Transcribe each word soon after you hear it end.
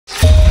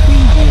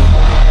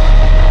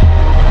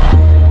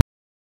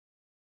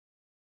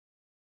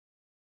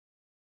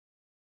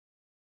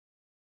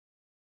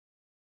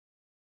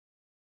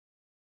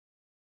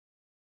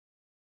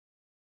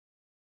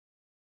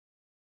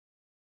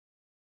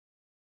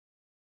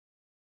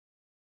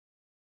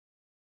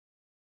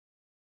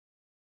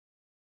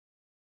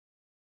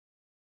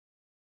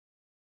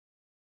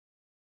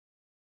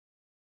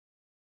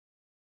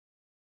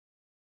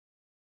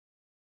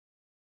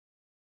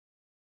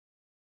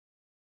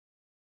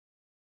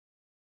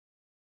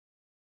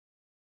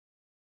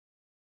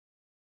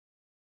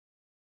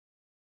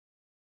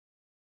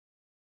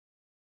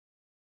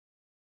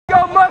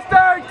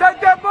Mustang,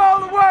 take that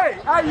ball away.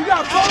 Hey, you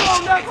got 4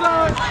 on that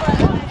side.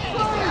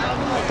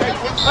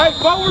 Hey,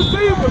 4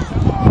 receivers.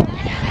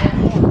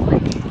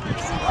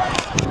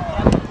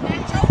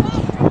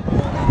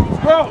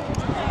 Bro.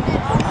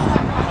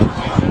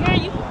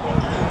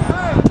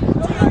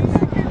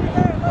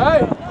 Hey,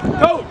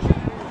 coach.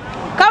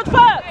 Coach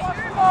Puck.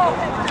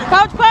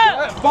 Coach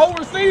Puck. 4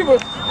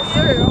 receivers.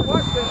 Hey, I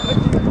watched that.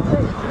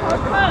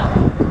 Coach Puck.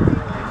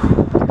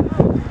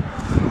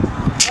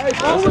 Hey,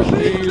 4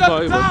 receivers at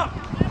the top.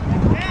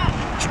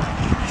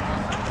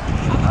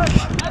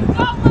 Let's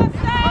go,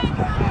 Mustang.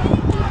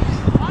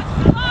 Watch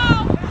the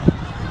ball.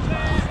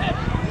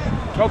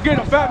 Go get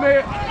him, fat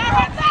man.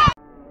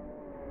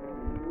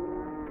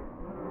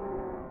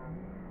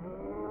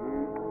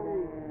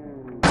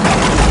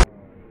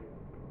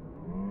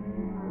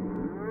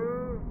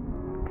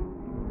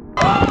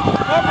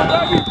 Bubble,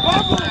 baby,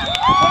 bubble,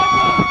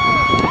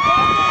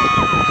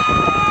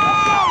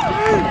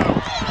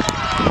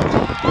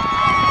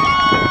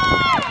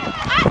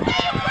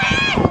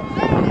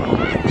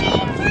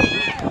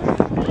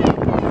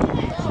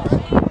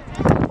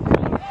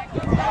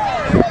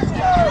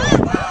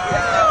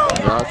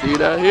 Y'all see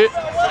that hit?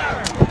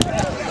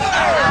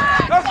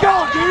 let's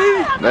go, D.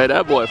 Hey,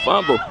 that boy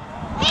fumble.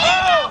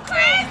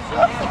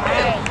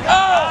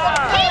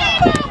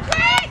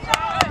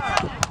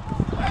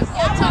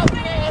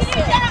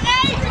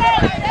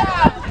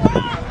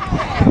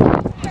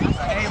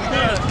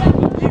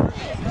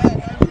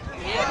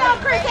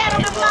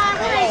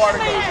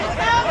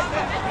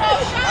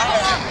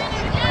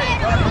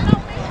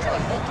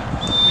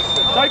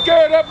 Take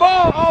care of that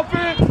ball,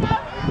 offense.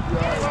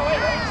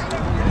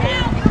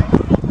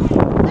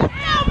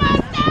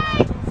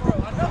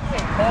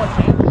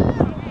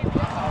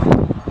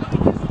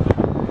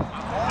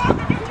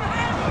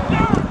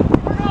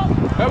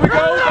 There we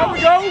go, there we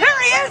go. There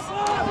he is.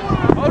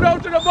 Hold on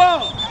to the ball.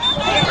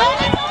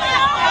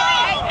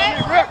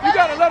 Rep, you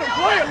gotta let him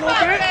play a little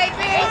bit.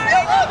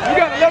 You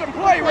gotta let him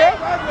play, Rep.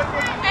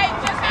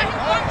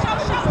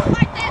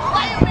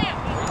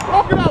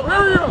 Walk it out,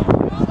 hurry up.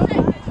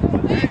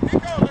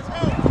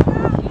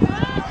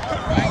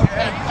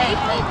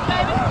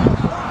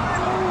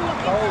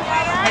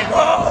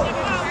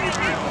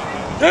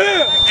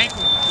 Yeah.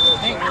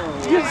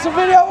 You get some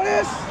video of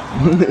this?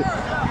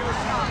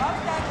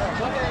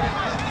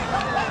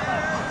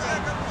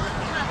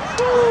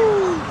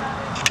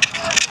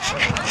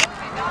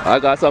 I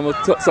got some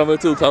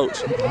too,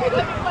 coach.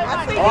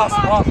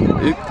 Awesome.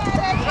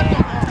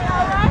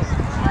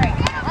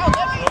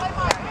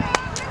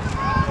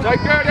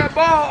 Take care of that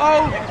ball,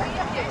 oh.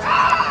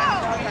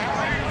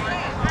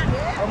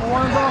 Number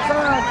 1's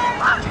offside.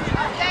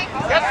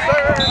 Yes,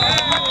 sir.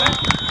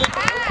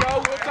 Let's go,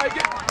 we'll take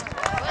it.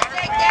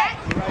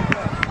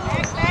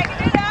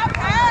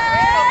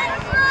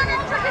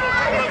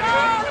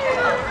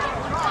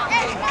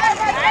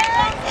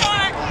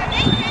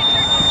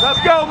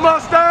 Let's go,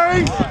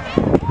 Mustangs!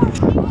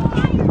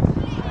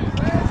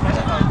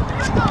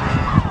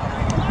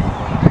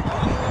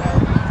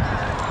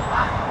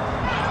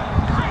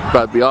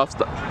 About to be off.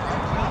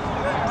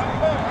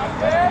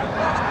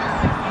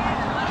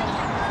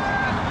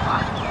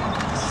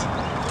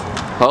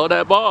 Hold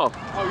that ball. Oh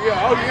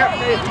yeah, oh yeah.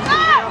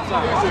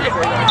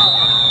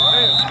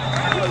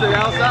 He's still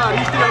outside.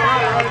 He's still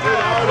right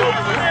there.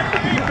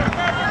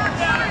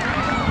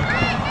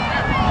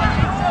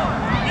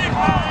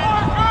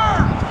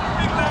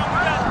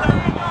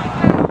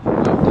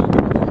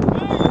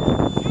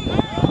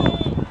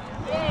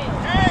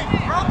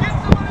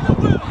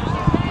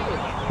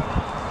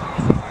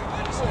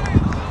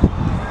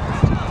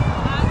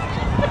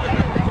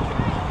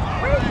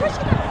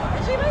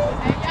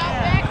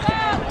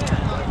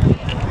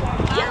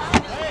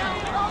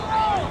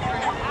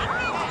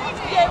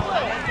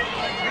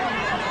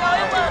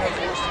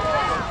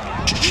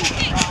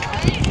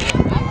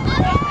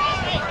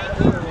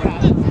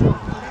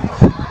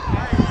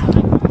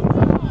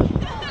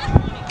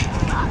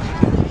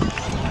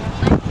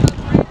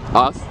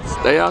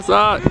 Stay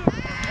outside.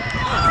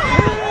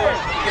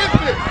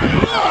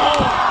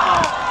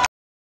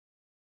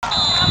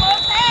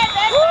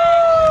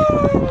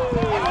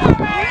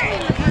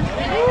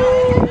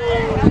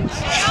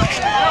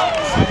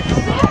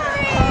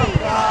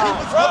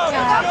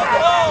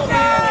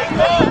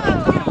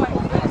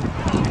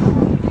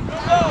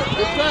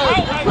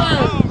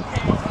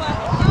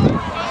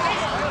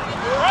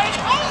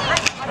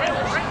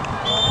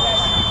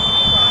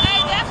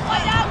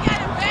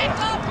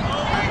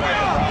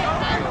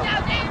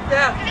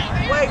 Yeah.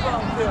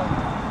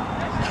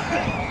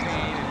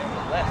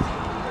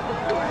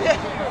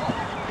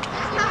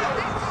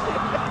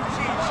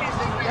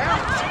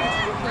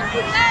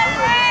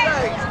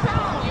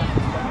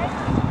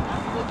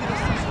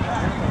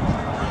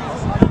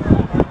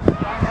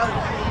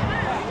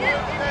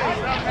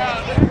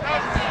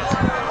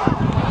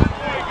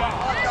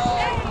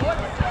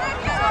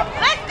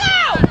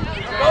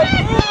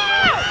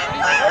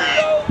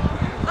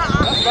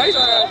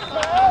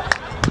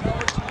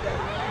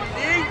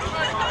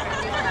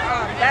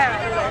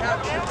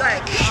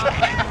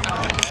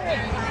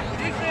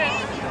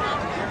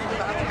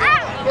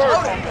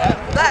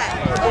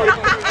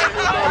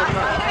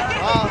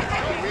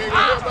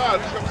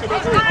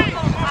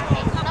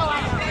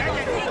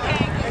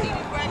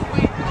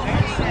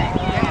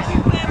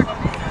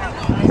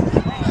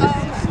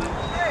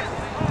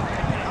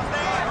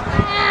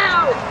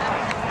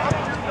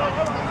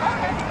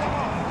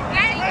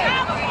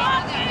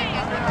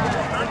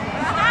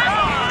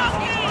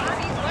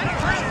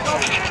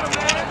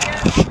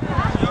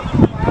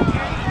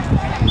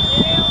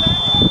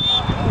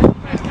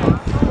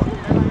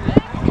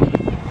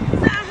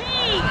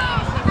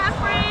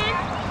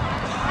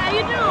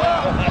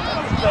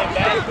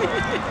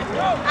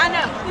 I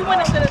know. He went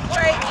into the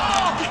straight.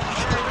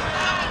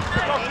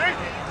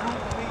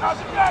 Let's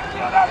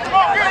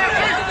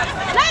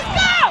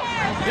go!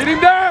 Get him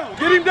down!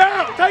 Get him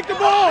down! Take the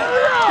ball!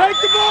 Take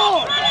the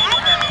ball!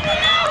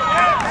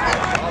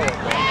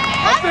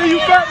 I see you,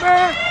 fat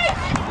man!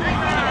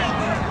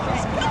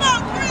 Come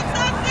on, Chris, I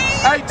see you!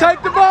 Hey,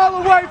 take the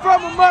ball away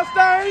from him,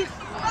 Mustangs!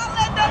 Don't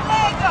let that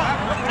leg go!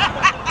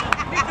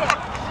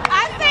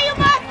 I see you,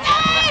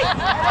 Mustang!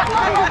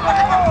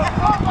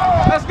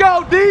 Let's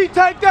go, D!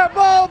 Take that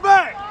ball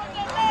back!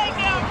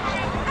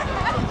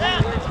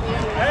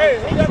 Hey,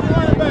 who got the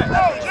running back?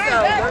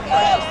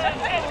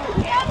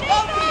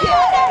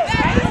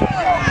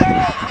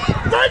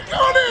 Take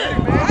on it!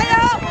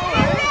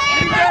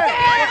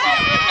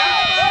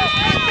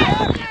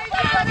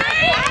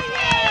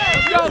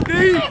 Let's go, D!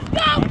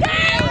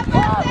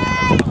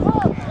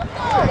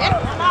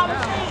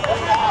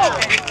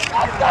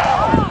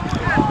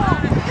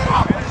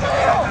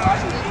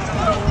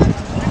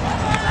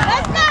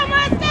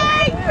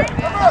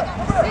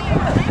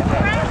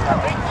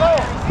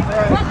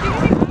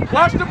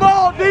 Watch the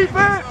ball,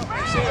 defense!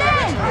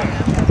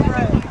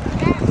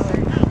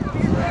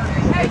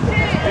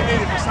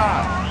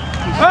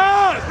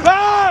 Pass!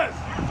 Pass!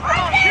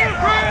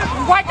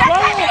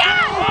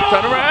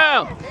 Turn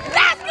around.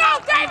 Let's go,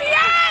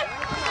 Davion!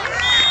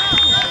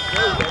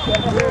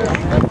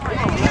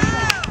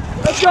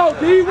 Let's go,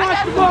 D!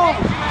 Watch the ball!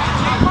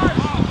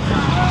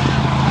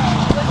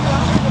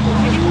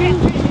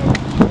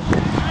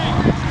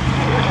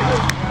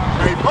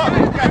 Hey, Buck,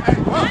 you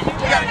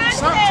gotta do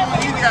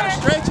something. You either gotta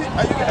stretch it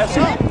or you gotta do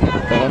something.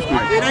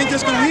 It ain't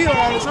just gonna heal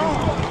on its own.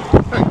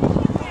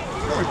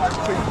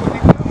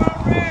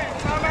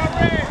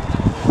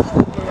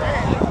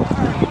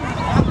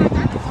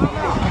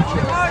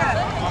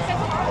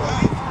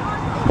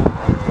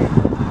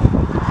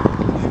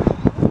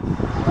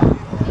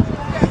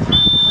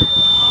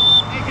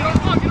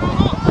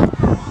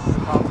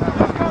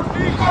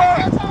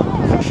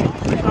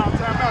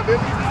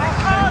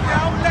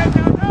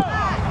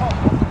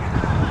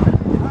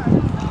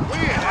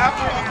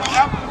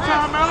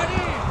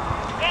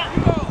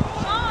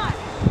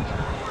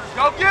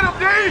 Go get him,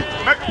 D!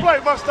 Make a play,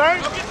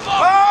 Mustang!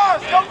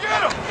 Pass! Go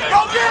get him! Go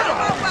get him!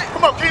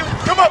 Come on, Keely!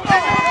 Come on,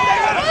 Keely!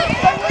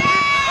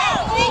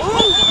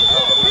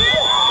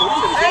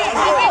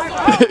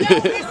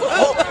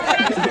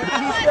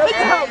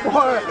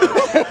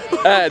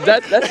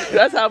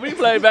 That's how we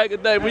played back in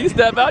the day. When you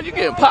step out, you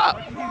get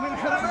popped.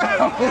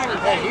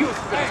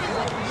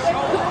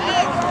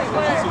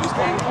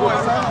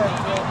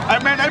 Hey,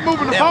 man, they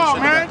moving the ball,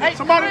 man.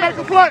 Somebody make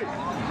a play.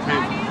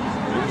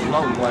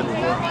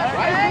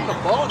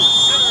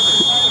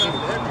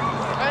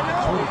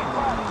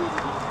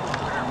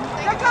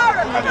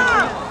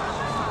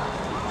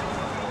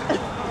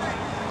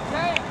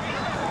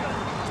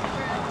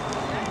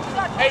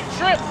 Hey,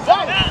 Trip,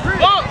 ball,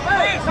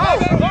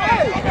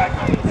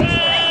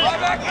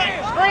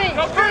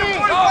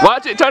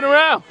 Watch it, turn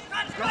around.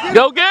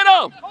 Go get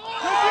him.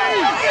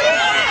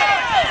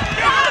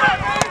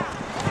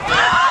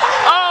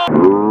 Oh!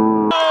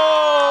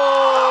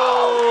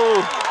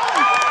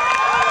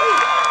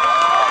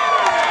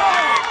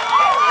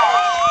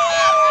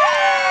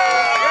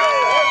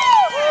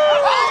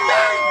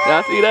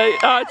 Y'all see that,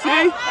 RT?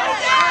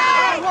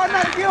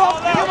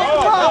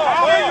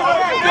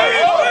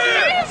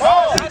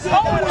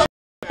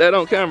 That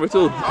on camera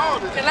too.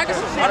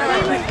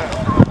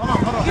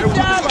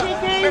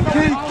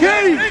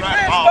 Key!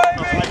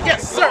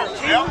 Yes, sir.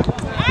 Good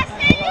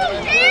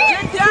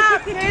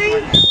job,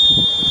 King!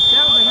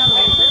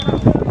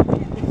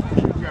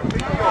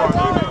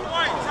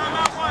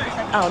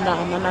 Oh, no.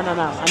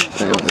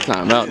 They on the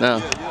timeout now.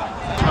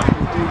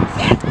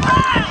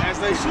 As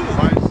they should have.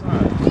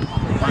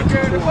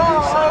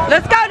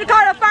 Let's go,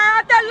 Dakota. Fire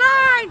out that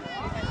line.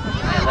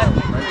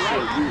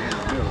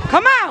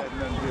 Come on.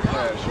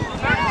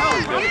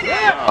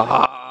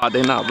 Ah,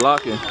 they not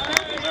blocking. Just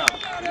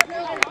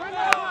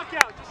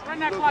run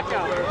that clock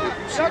out.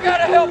 Y'all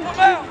gotta help him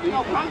out.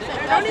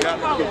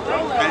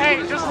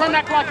 Hey, just run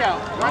that clock out.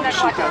 Run that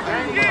clock out.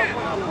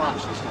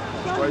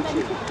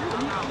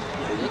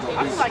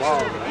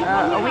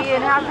 Are we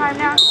in halftime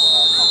now?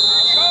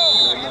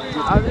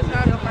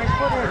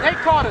 They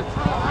caught it.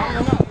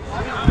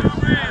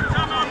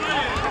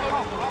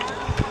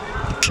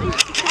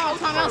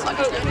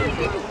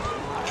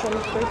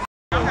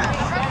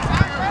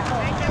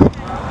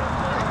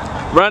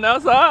 Run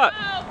outside.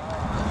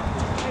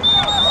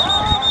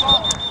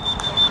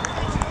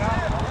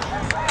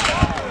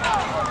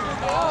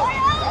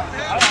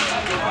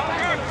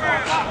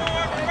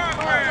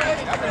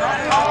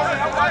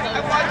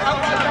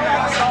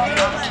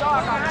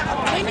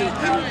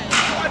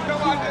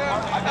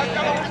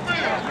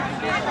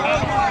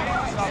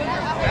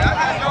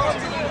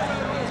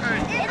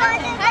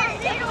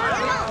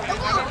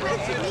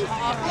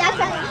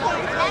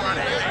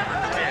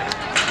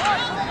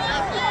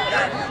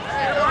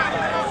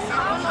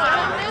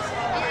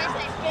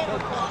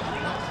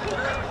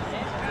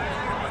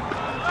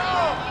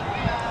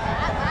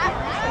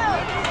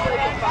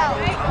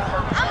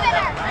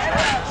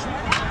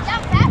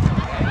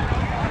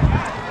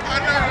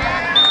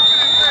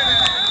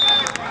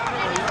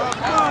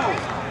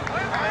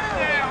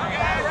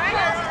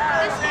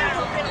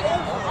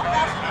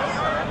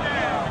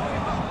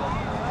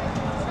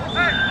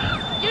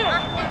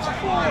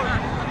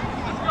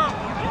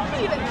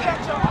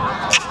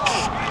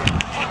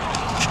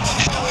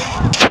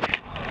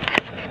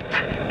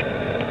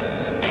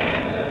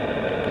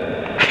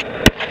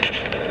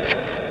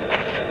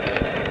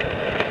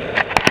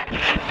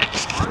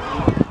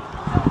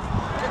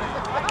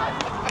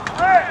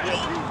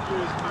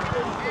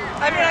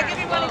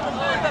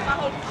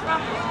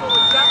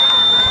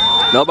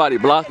 Nobody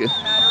blocking.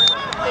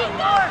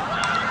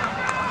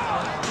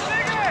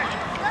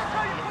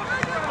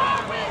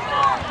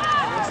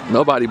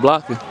 Nobody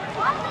blocking.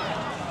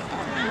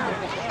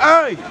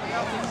 Hey!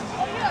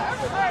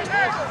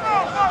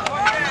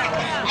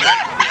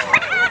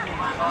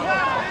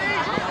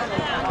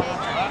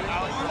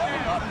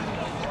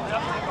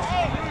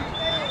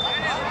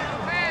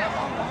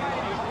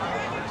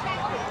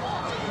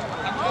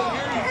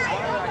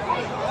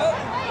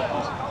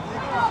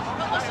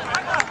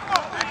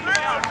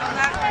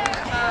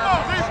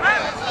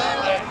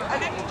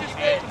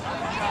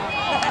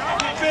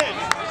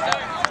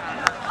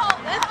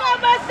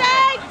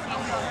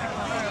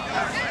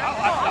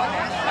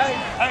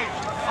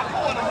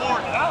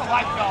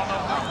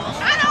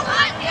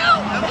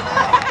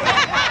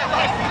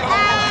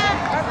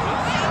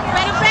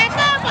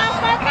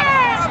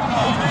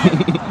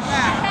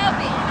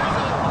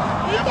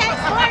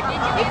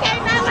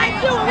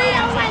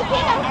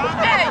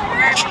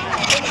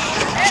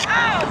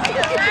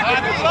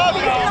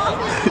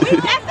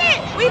 That's it.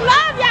 We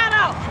love y'all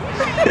though.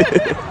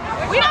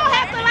 We don't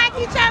have to like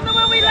each other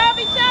when we love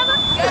each other.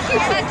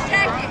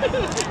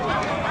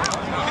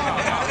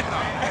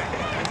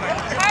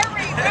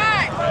 Hurry,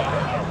 run.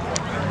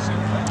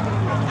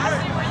 I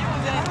see where you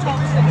was at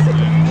Tulsa.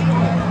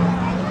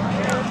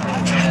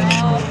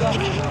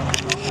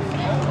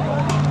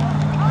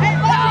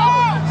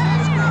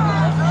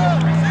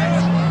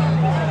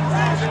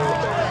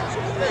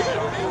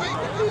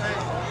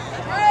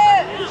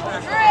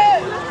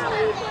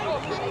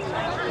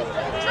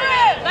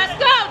 Let's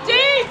go, D!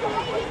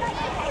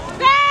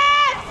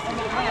 Pass!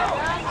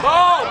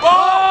 Ball!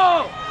 Ball!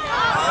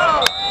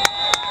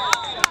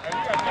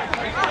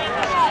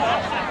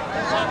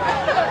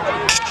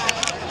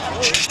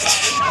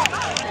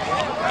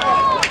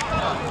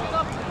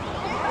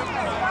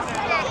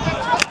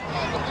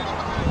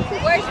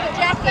 Where's your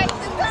jacket?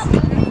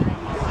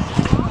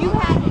 You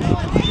have it on.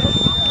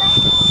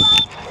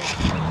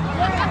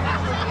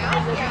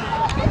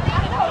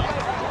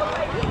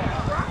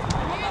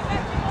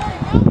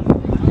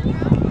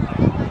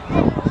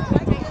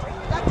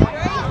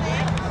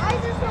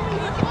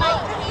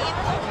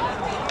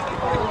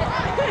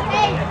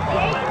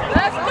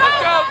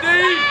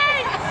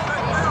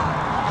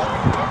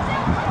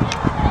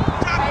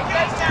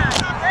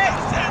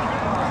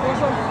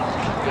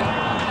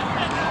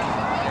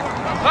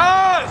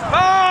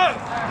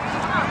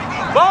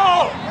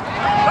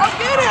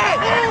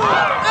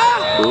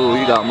 Ooh,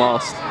 he got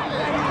mossed.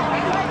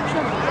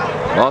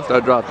 Mossed, I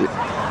dropped it.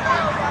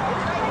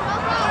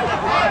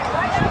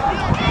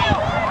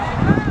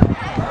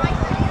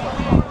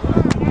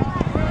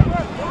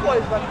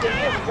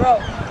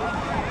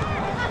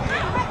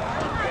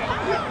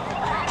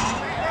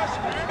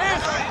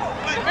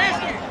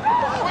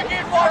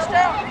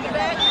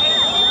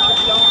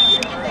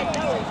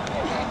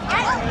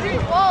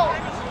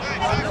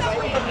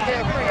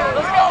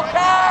 Let's go,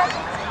 Kai!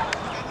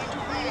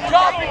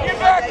 Drop it, get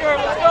back there,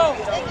 let's go!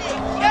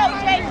 Go,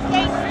 Jake,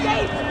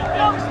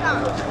 don't stop.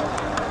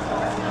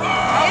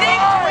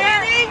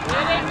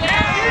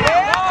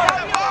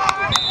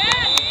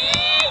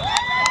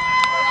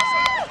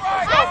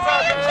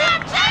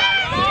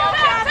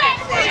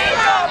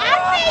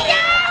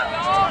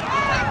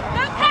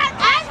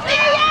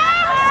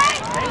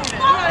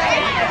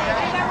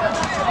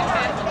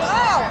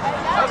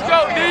 Let's go,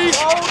 D!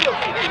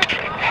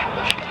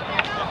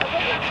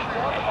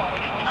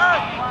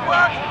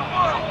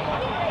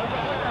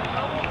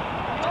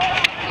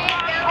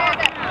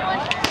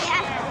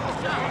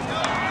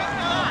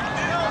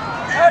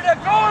 Hey, they're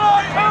going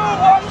on two!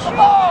 Watch the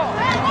ball!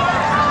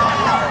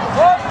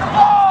 Watch the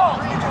ball!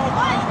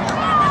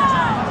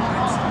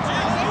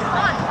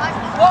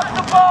 Watch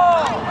the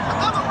ball!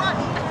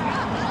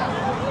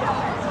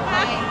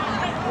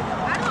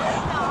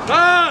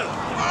 Run!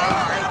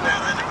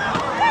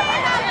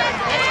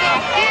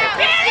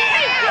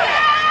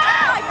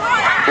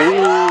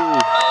 Ooh.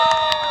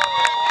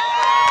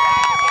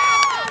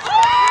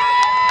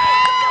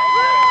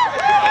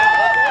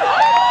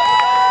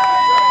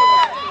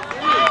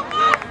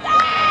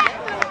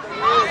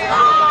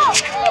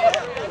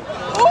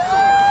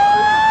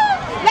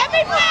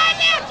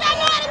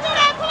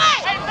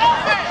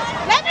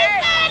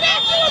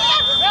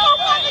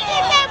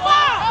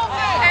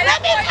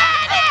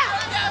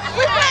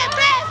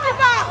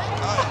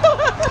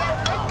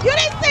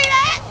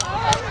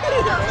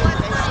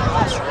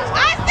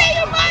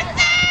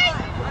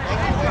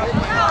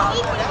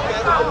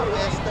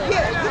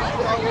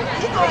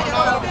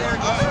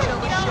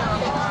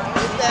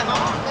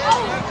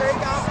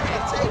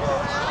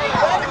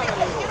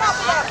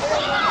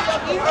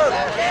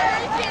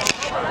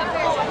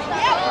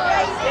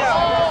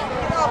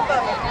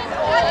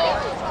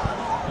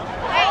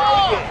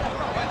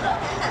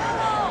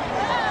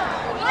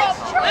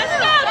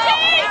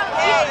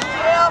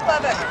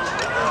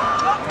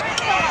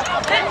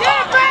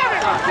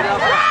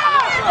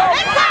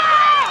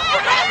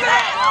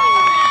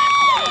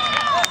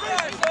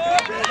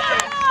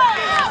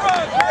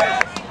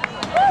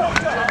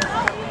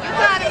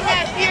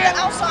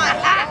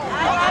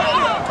 Outside.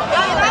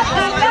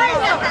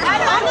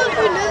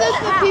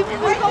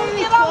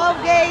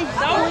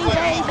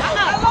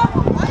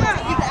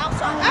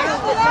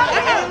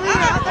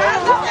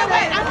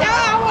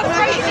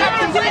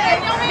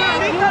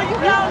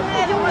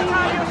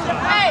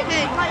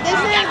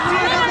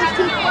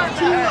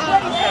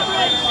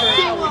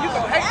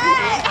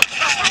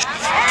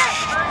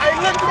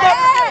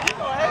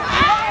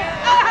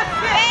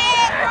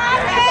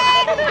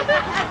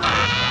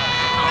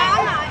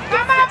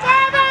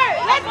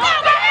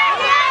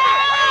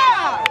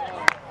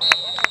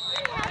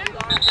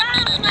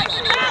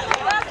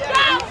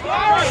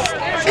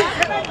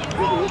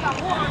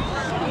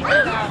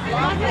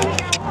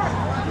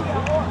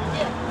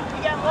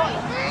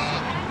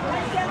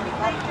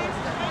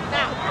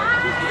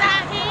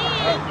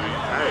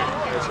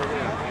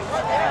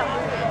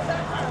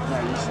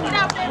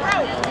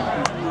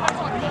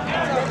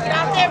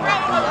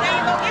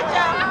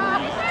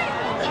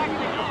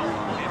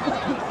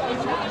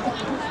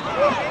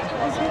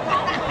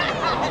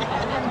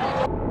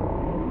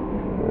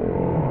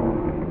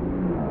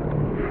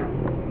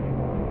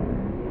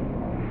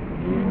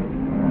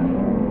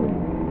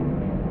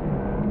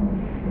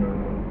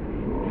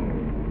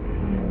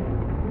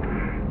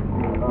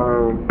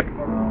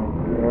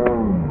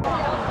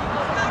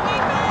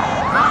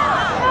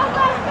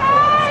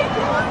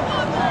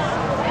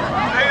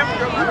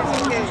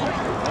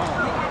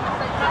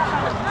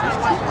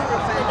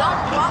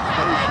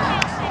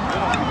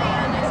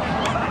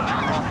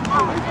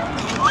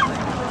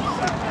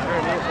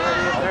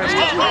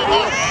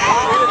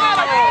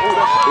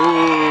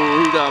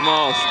 Ooh, he got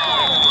Moss.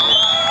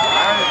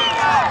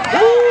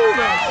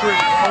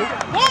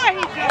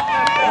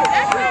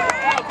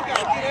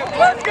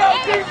 Let's go,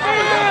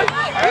 defense!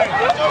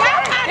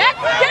 That's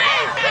the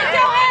game! Get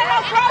your head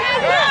up,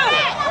 bro!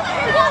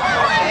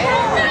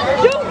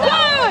 You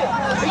good!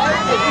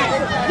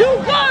 You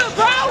good,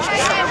 bro!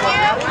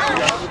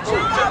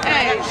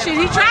 Hey, shit,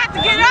 he tried to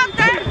get up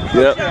there.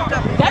 Yep.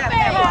 That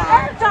man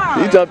hurt time.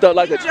 He jumped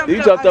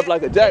up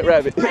like a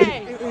jackrabbit.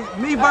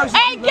 Me versus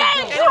Hey,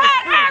 James, you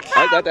had hurt time.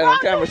 I got that on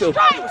camera too.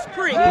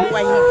 pretty.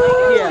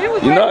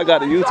 Yeah. You know I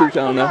got a YouTube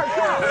channel now.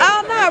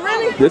 Oh, no,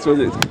 really? This was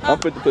it. I'm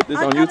fit to put this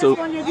on YouTube.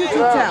 On your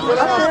YouTube channel. Okay.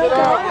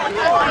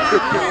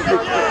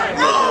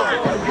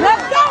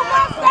 Let's go,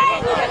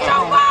 Mustang! Get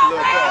your ball,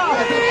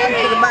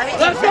 man!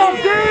 Let's go,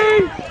 D!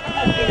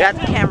 Got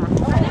the camera.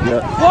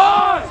 Yeah.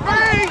 One!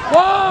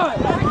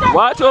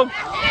 Watch him. Yeah,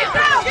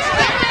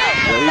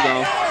 he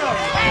gone.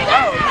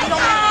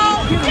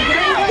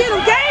 Get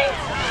him, Gabe.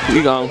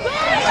 He gone.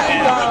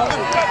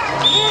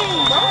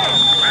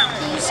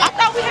 I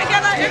thought we had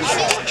got our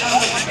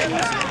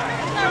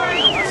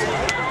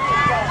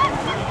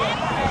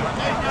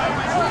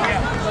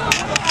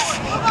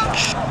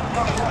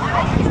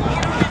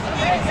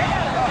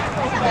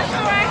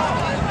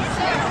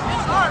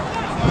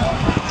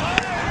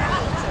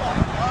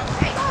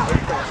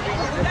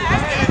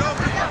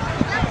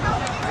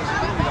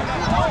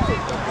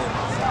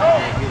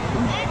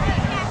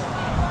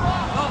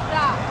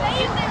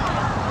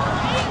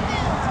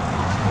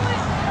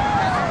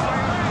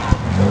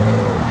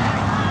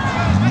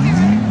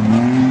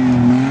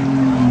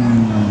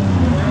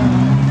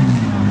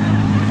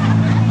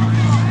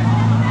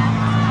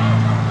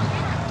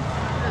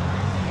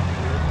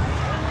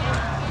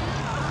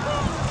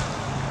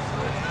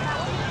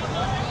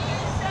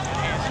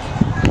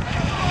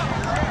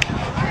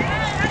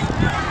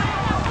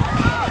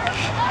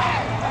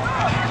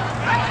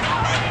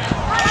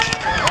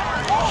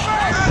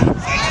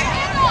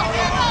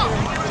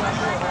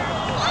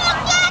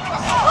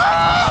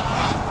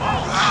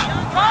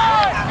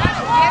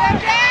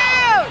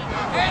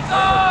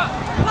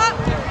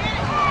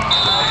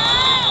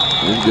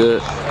He's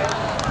good.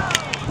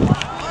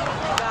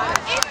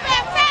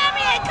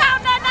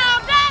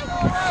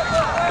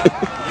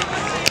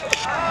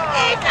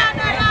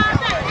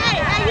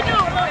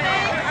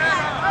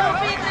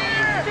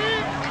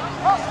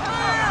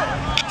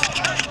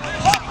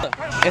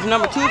 If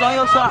number 2's on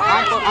your side,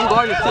 I'm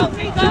guarding 2.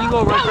 So you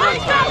go right to the other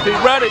side.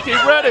 Keep ready,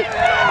 keep ready.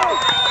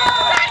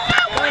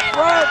 That's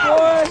right,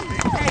 boy!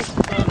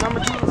 Number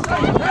 2 is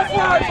That's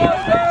right,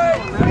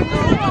 Mustang!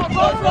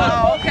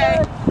 Oh, okay.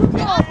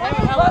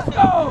 Let's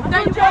go!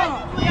 Good job!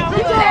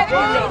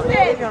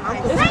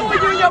 It's for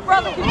you and your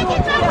brother can do it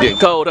together. Getting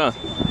cold, huh?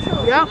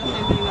 Yeah.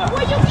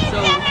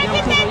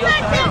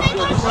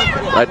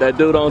 Like that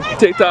dude on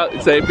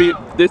TikTok say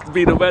this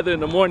be the weather in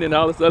the morning,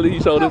 all of a sudden he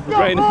showed us it's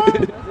raining.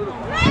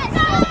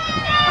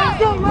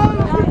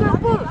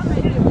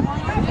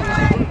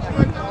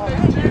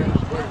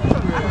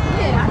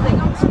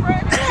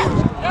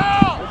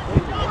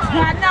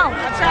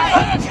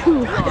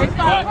 They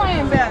start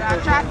playing better. I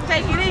tried to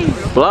take it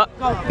easy. Block.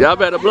 Y'all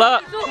better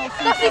block. Go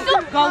see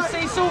Sue. Go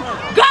see Sue.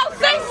 Go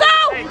see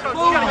Sue.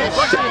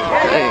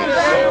 Dang.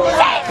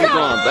 He's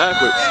going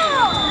backwards.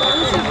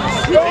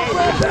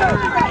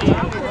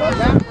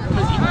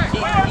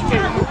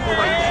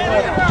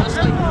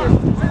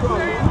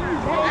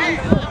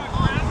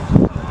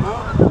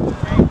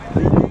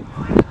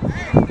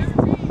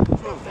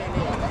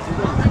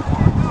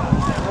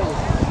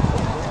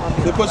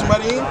 They put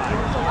somebody in?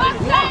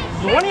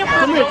 One of your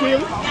come here,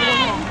 Kim.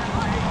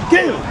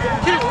 Kim,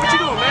 what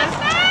you doing, man?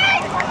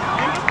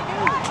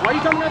 Why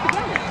you coming out the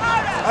game?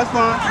 That's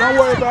fine. Don't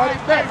worry about it.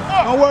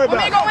 Don't worry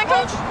about it. Go in,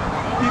 coach.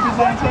 Keep his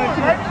own track.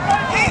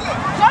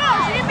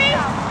 Jones, you mean?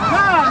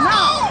 Nah,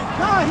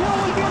 he don't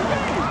want to get in the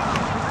game.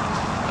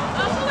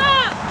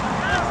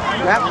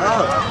 Wrap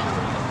up.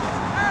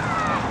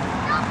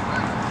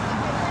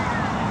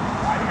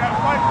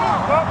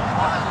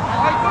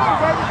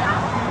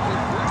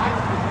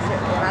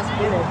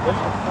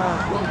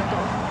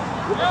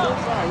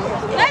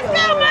 Let's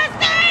go,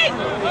 Mustang!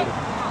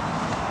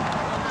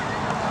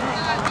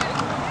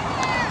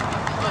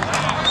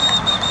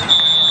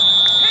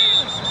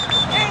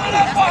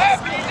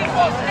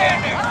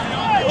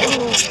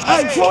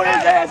 Hey, throw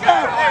his ass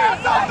out!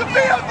 Ass off the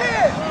field,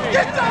 then!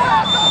 Get your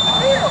ass off the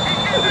field!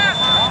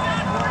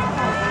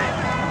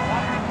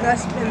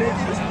 That's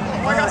religious.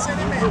 Why y'all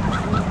sending me?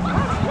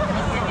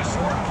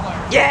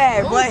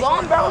 Yeah, boy.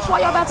 Bro, that's why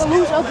y'all about to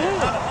lose your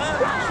game.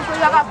 So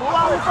y'all got blew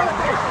out in the first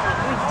place.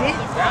 We did.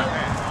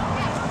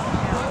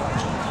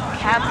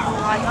 Capital,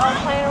 like y'all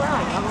playing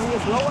around. Y'all gonna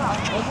get blown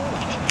out.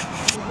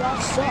 Y'all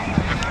suck.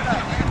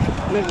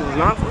 Niggas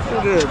not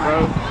fucking good,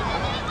 bro.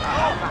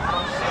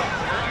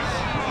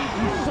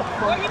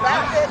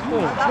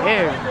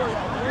 Yeah.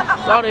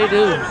 That's all they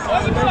do.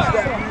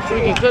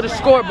 Freaking could have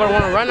scored, but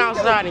want to run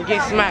outside and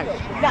get smacked.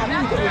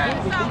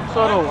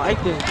 So I don't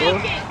like this,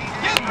 bro.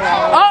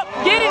 Oh,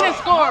 get in and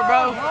score,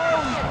 bro.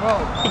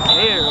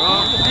 Yeah,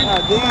 bro.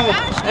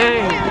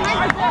 Hey,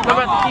 I'm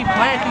about to keep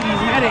playing through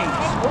these headaches.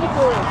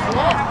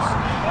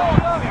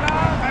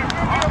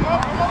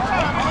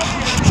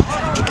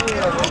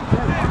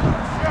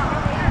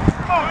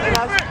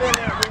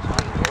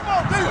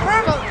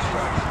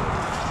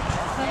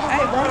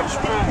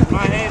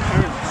 My head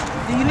hurts.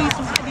 Do you need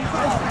some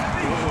defense?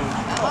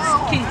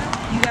 Keith,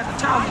 you got the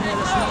towel in there.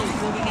 Let's know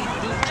what we need to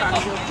do to try to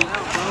help you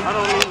out, bro. I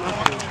don't need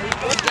nothing.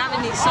 You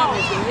gotta need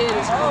something if your head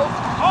is hurt.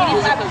 You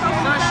need to because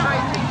you're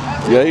frustrated.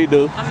 Yeah, he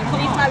do. I mean,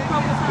 can you fight from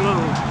it? No,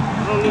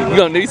 I don't need You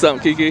gonna need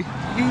something, Kiki.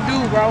 You do,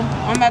 bro.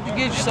 I'm about to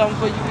get you something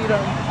for you get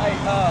up.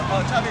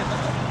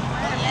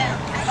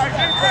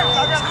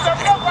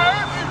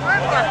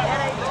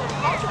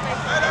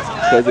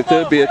 Because it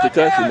could be a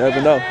concussion, you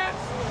never know.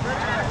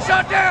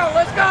 Shut down,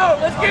 let's go,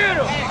 let's get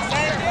him.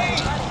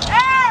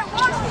 Hey,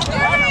 watch the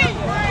screen!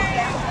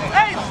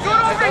 Hey, scoot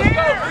over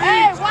here.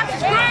 Hey, watch the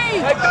screen!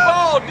 Take the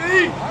ball, D.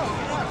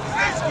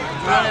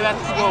 They're about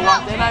to go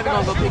walk. They're not even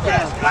gonna go pick it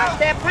up. Watch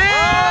that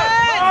pass!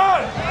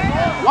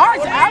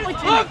 Where's Alex?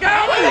 Look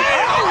out!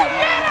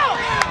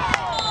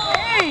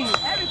 Hey,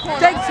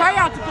 take Trey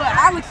out to put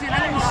Alex in.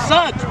 That nigga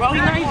sucks, bro.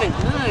 He's not even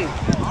good.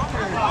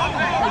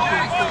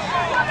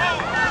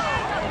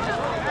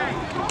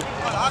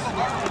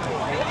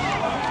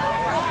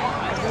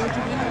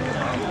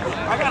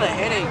 I got a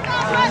headache.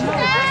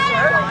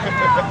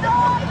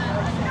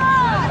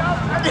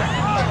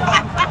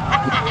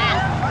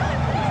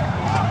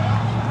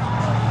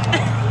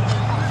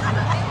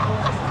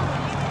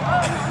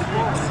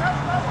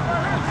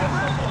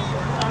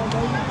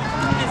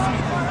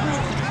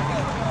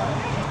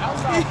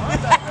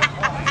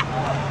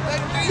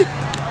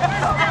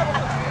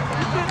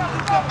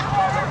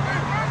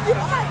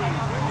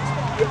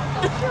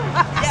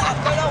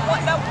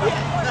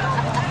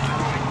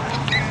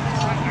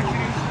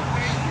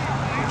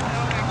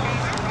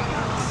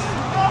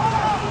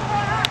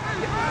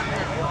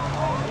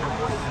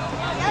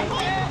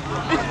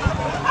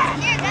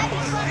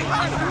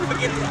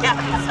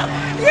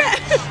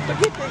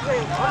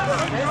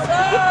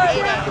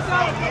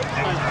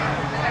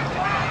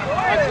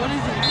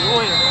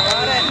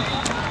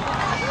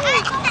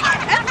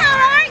 That's all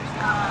right!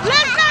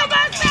 Let's go,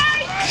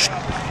 Mustang!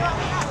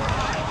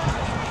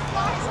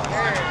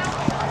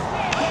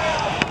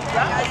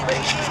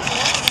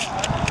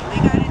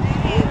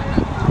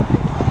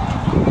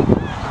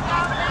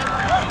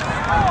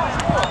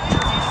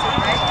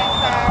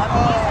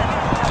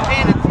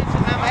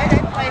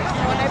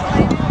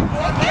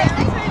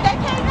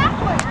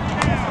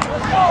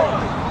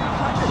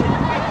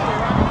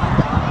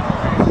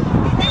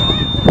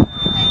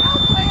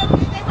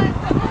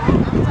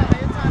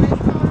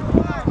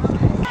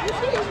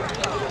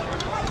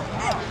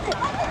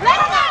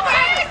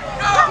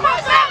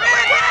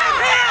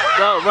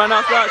 Go, run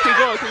outside, keep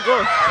going, keep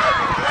going.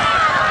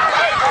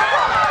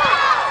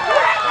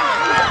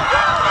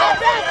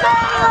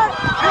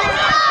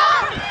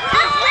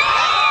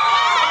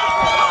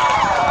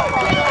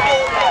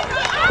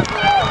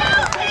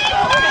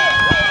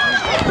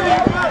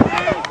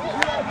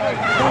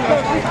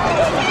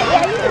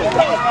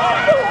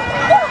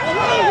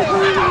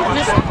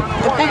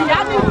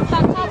 Y'all need to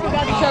stop talking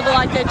about each other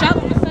like that. Y'all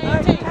on the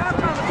same team.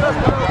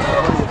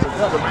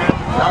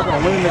 Y'all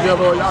gonna win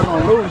together or y'all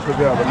gonna lose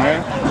together,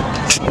 man.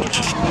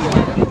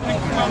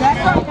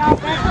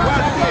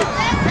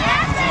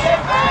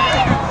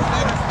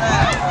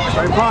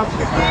 Stay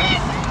positive, man.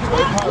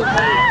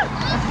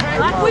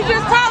 Like we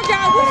just told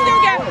y'all, we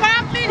still got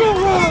 5 minutes.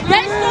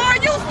 They score,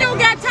 you still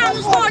got time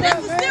to score. This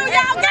is still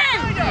y'all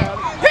game.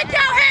 Pick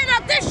your head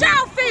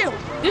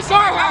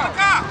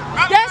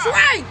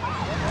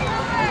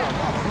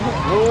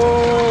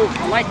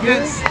Like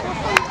this.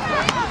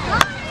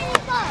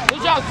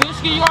 Good job,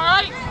 Tuski. You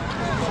alright?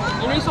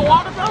 You need some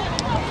water, bro?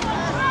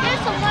 Here's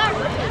some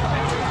water.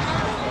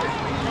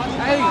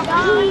 Hey.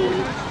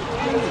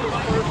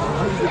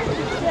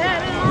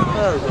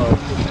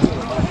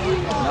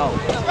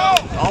 No.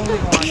 Only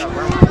one I got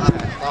right.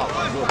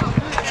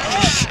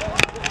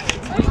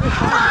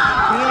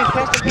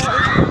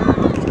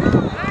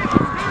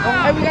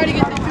 Hey, we gotta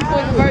get the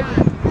 2-point conversion.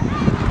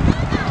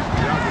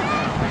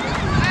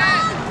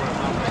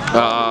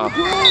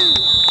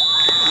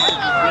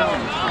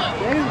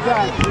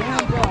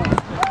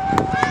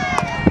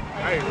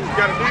 Hey, you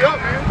gotta be up,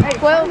 man.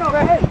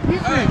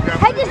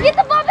 Hey, just get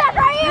the ball back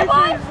right here,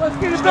 boys. Let's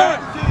get it done.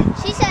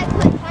 She said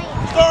quit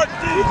playing. Start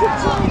deep.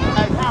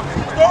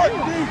 Start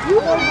deep.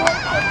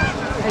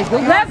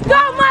 Let's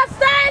go,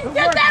 Mustangs!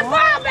 Get that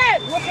ball back!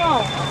 What's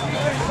wrong?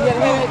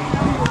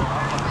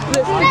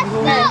 Let's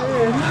go!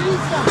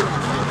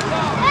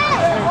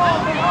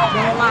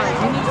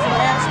 You need some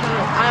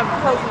aspirin. I'm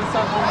posting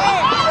something.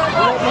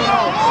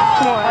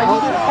 Come on.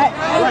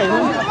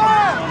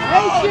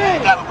 Hey,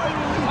 shit!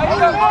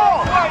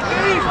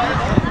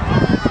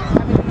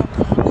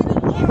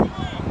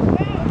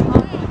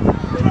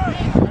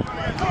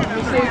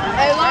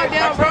 Hey, lie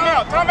down, bro.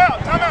 Time out.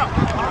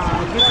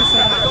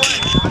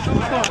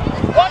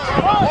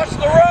 Watch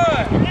the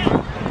run.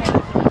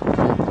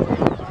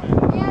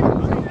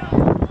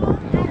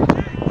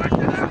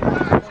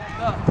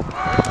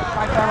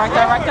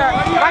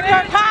 Right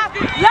there, Kyle.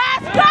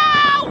 Let's go!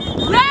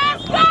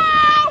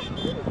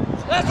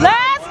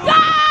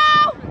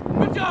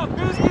 Good job,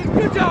 Biscuit.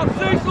 Good job,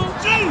 Cecil.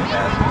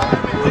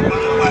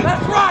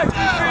 That's right,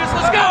 defense.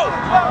 Let's go.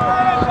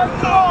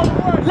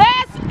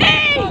 Let's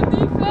eat!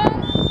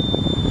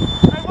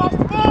 Hey, watch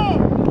the ball.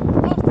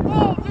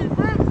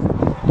 Defense.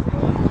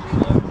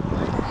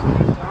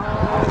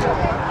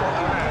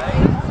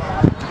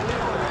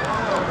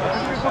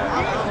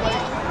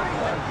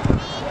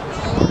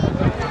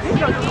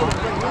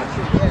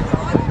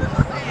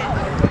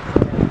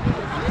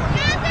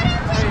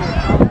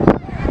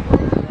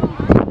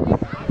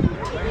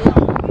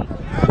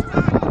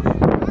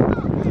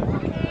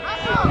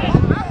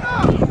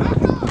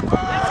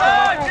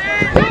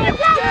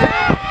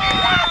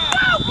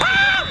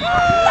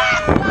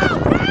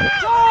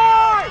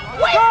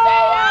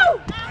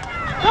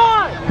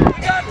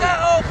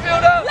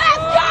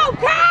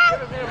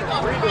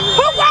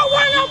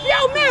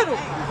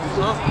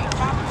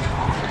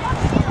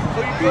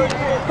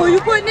 Who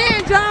you putting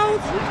in,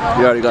 Jones?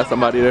 You already got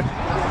somebody there.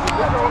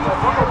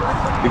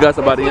 You got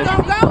somebody in.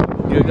 Don't go.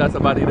 You got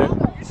somebody there.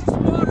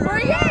 Where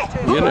you at?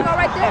 You in there? Go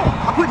right there.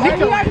 I put Nick.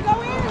 You ready to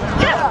go in?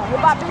 Yeah.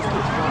 With my biscuit.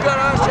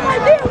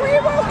 Right there. Where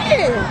you walk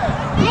in?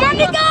 Come on,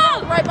 Nico.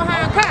 Right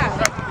behind Kyle.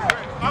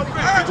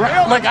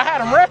 Like I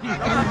had him ready.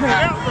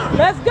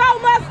 Let's go,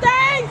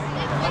 Mustangs!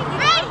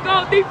 Let's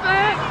go,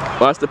 defense.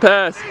 Watch the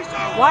pass.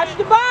 Watch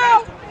the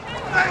ball!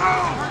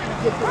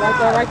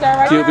 Right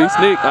there. QB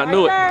sneak. I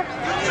knew it.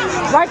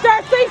 Right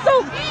there,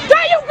 Cecil!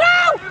 There you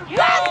go!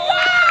 Let's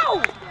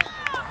go!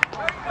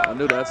 I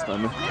knew that's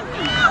coming. Who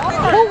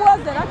was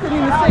that? I couldn't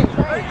even see.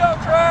 There you go,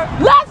 Trey.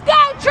 Let's go,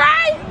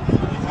 Trey!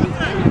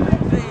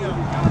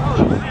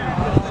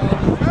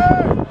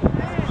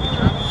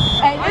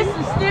 Hey, this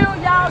is still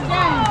y'all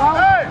game, bro.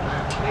 Hey,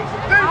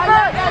 All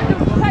y'all gotta do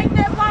is take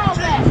that ball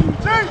back.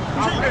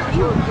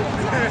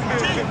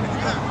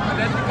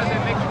 That's because they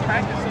make you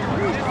practice so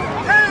much.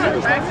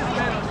 Practice,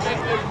 man,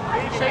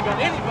 shake on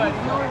anybody.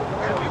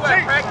 We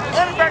went practice.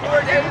 Run it back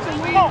where it is.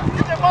 Come on,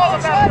 get that ball out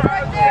of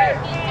there.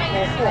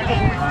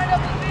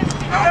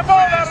 Get that ball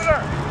out of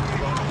there.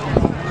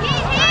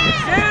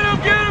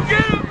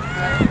 Get him.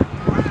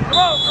 Come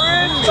on,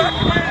 friends.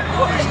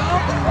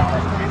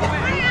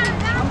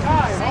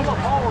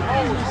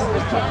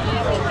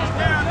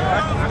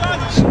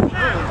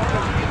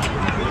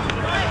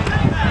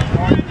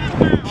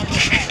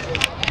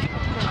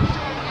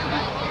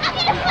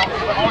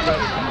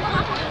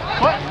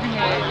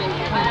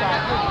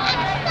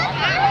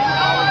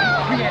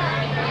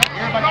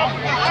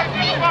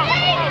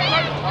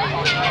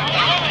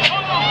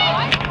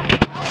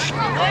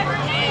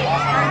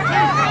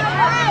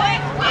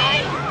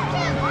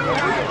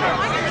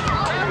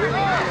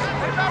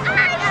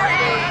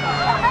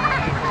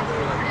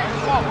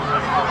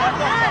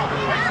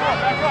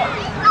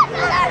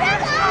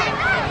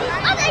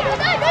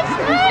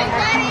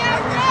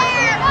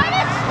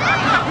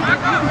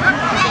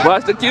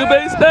 Watch the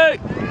QB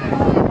stick.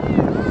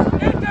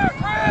 Get there,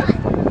 Chris.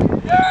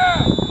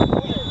 Yeah.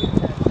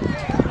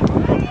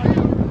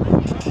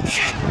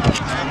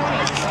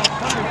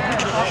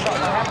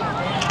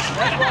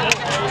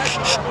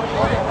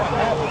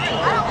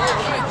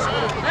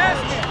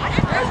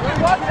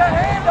 Watch that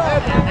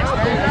handoff.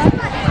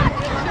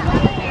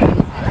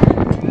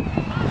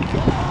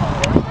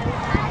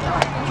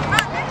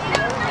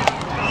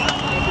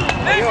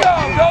 Nico,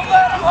 don't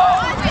let him hold.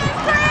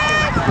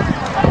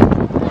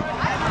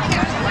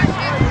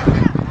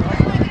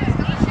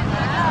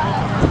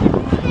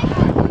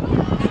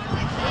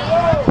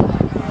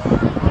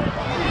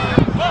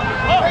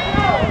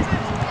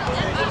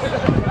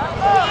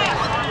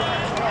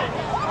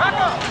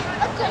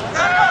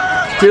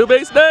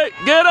 QB Snake,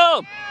 get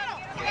him!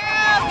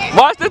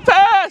 Watch the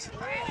pass!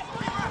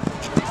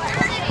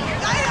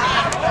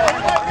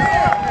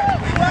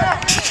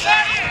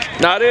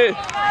 Not in. You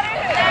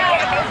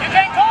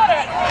can't call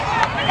that.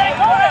 You can't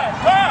call that.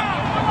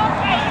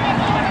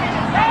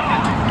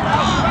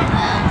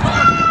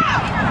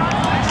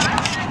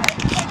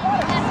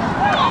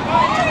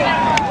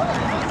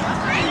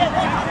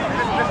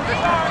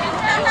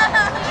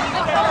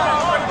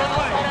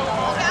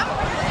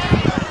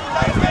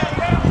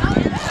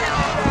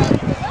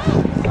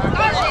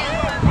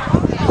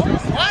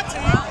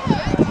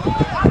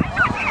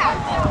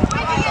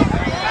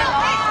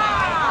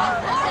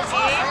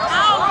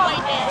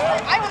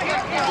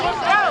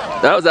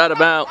 That was out of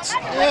bounds.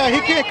 Yeah,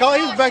 he can't call.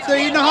 He's back there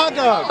eating a hot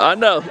dog. I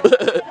know.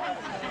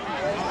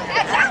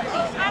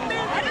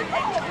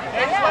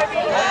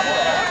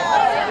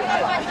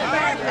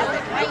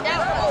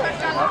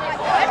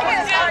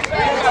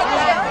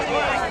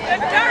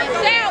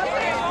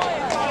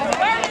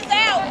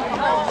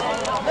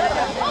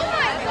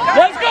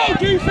 Let's go,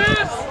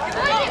 defense!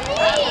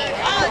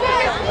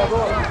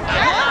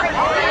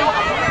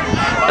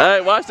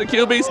 Hey, watch the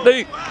QB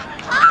sneak.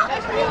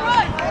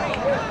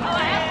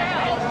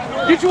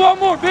 Get you one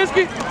more,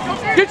 Biscuit!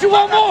 Get you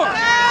one more!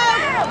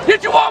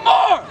 Get you one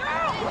more!